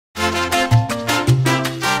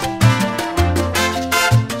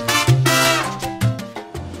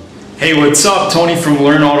Hey, what's up? Tony from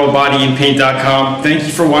LearnAutoBodyAndPaint.com. Thank you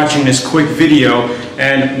for watching this quick video.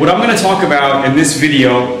 And what I'm going to talk about in this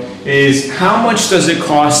video is how much does it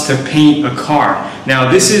cost to paint a car.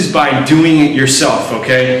 Now, this is by doing it yourself,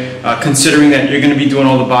 okay? Considering that you're going to be doing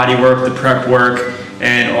all the body work, the prep work,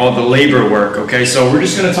 and all the labor work, okay? So we're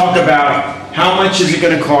just going to talk about how much is it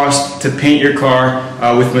going to cost to paint your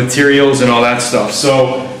car with materials and all that stuff.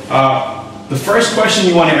 So the first question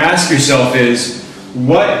you want to ask yourself is,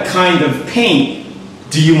 what kind of paint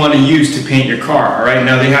do you want to use to paint your car? All right,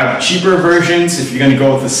 now they have cheaper versions if you're going to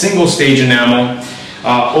go with a single stage enamel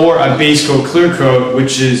or a base coat clear coat,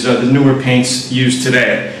 which is the newer paints used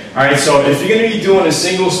today. All right, so if you're going to be doing a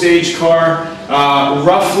single stage car,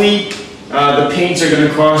 roughly the paints are going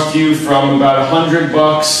to cost you from about $100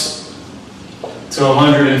 to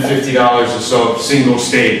 $150 or so, single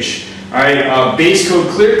stage. All right, base coat,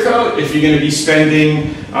 clear coat, if you're going to be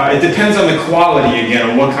spending, it depends on the quality again,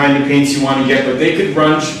 on what kind of paints you want to get, but they could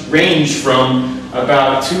range from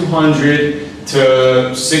about 200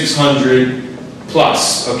 to 600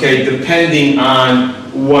 plus, okay, depending on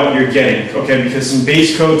what you're getting, okay, because some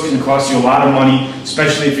base coats can cost you a lot of money,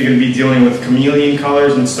 especially if you're going to be dealing with chameleon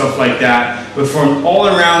colors and stuff like that. But for an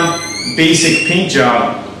all-around basic paint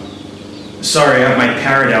job, sorry, I have my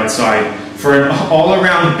parrot outside. For an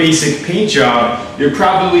all-around basic paint job, you're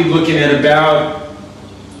probably looking at about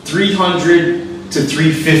 $300 to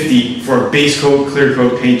 $350 for a base coat, clear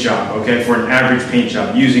coat paint job, okay, for an average paint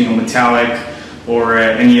job using a metallic or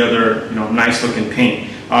any other, nice looking paint.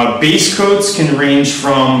 Base coats can range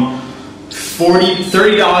from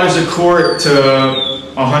 $30 a quart to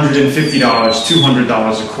 $150,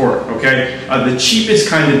 $200 a quart, okay? The cheapest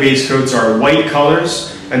kind of base coats are white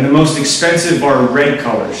colors, and the most expensive are red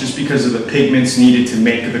colors, just because of the pigments needed to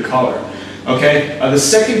make the color. Okay. The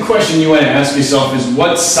second question you want to ask yourself is,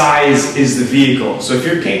 what size is the vehicle? So if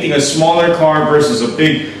you're painting a smaller car versus a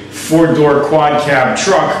big four-door quad cab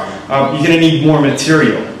truck, you're going to need more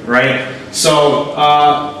material, right? So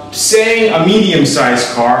say a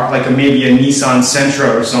medium-sized car, like maybe a Nissan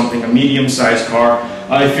Sentra or something, a medium-sized car,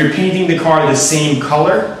 if you're painting the car the same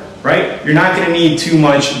color, right? You're not going to need too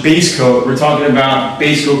much base coat. We're talking about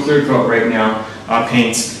base coat, clear coat right now,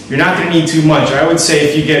 paints. You're not going to need too much. I would say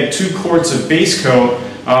if you get 2 quarts of base coat,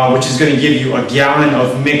 which is going to give you a gallon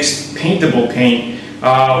of mixed paintable paint,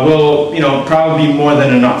 will probably be more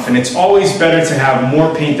than enough. And it's always better to have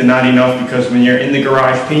more paint than not enough, because when you're in the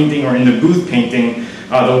garage painting or in the booth painting,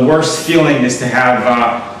 the worst feeling is to have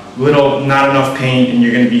not enough paint, and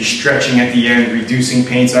you're going to be stretching at the end, reducing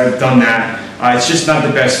paints. I've done that. It's just not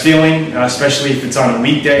the best feeling, especially if it's on a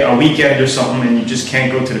weekend or something, and you just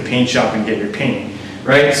can't go to the paint shop and get your paint,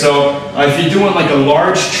 right? So if you're doing like a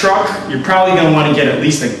large truck, you're probably going to want to get at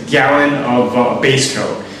least a gallon of base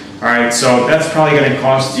coat. All right, so that's probably going to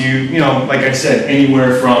cost you, like I said,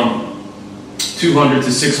 anywhere from $200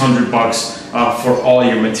 to $600 for all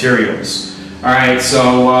your materials. All right,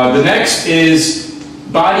 so the next is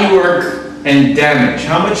body work and damage.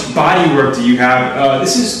 How much body work do you have?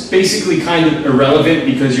 This is basically kind of irrelevant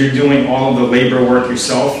because you're doing all of the labor work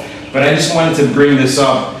yourself, but I just wanted to bring this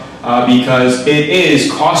up because it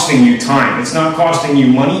is costing you time. It's not costing you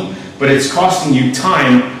money, but it's costing you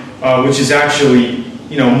time, which is actually,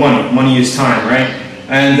 money. Money is time, right?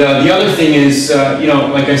 And the other thing is,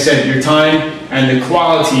 like I said, your time and the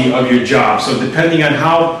quality of your job. So depending on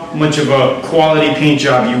how much of a quality paint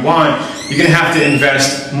job you want, you're going to have to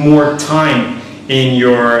invest more time in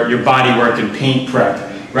your body work and paint prep,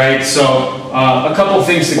 right? So a couple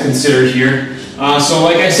things to consider here. So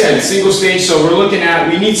like I said, single stage, so we're looking at,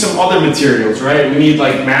 we need some other materials, right? We need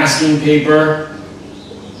like masking paper,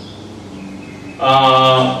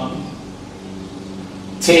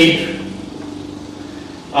 tape,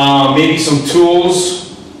 maybe some tools.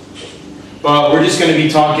 But we're just going to be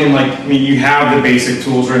talking you have the basic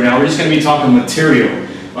tools right now. We're just going to be talking material.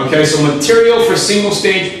 Okay, so material for single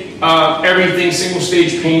stage, everything, single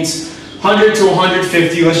stage paints, 100 to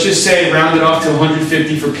 150. Let's just say round it off to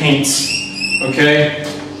 150 for paints. Okay,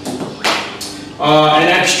 an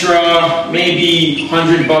extra maybe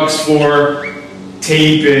 $100 for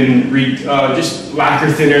tape and just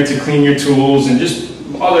lacquer thinner to clean your tools and just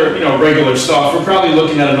other regular stuff. We're probably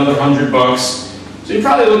looking at another $100. So you're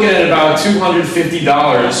probably looking at about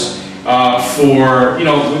 $250 for,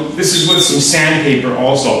 this is with some sandpaper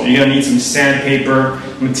also. You're going to need some sandpaper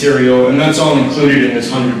material, and that's all included in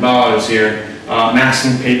this $100 here,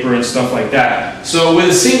 masking paper and stuff like that. So with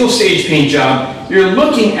a single stage paint job, you're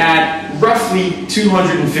looking at roughly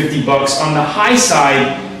 $250. On the high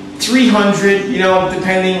side, $300,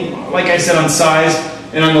 depending, like I said, on size.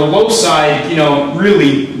 and on the low side, you know,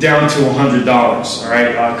 really down to $100, all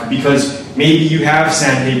right? Because maybe you have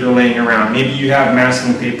sandpaper laying around, maybe you have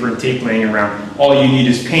masking paper and tape laying around. All you need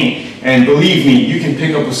is paint. And believe me, you can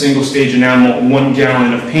pick up a single stage enamel 1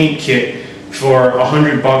 gallon of paint kit for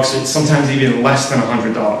 $100, it's sometimes even less than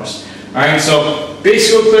 $100. All right, so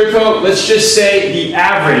base coat, clear coat, let's just say the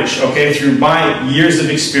average, okay, through my years of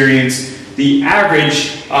experience, the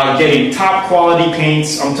average getting top quality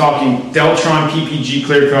paints, I'm talking Deltron PPG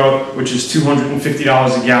clear coat, which is $250 a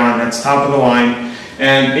gallon, that's top of the line,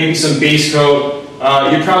 and maybe some base coat,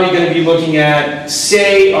 you're probably going to be looking at,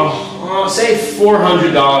 say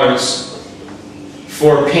 $400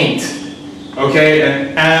 for paint.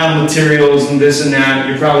 Okay, and materials and this and that,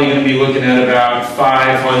 you're probably going to be looking at about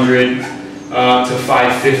 $500 to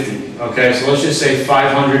 $550. Okay, so let's just say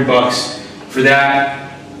 $500 for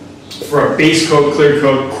that, for a base coat, clear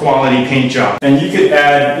coat, quality paint job. And you could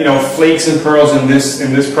add, you know, flakes and pearls in this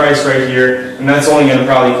price right here, and that's only going to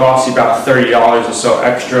probably cost you about $30 or so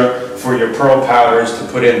extra for your pearl powders to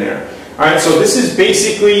put in there. Alright, so this is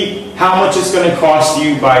basically how much it's going to cost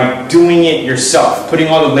you by doing it yourself, putting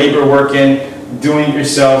all the labor work in, doing it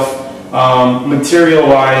yourself,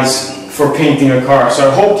 material-wise, for painting a car.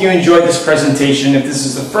 So I hope you enjoyed this presentation. If this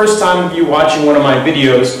is the first time of you watching one of my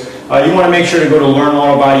videos, you want to make sure to go to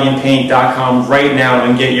learnautobodyandpaint.com right now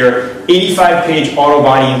and get your 85-page auto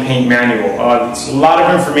body and paint manual. It's a lot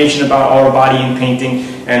of information about auto body and painting,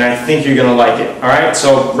 and I think you're going to like it. Alright,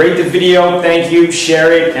 so rate the video, thank you,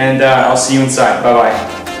 share it, and I'll see you inside.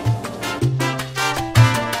 Bye-bye.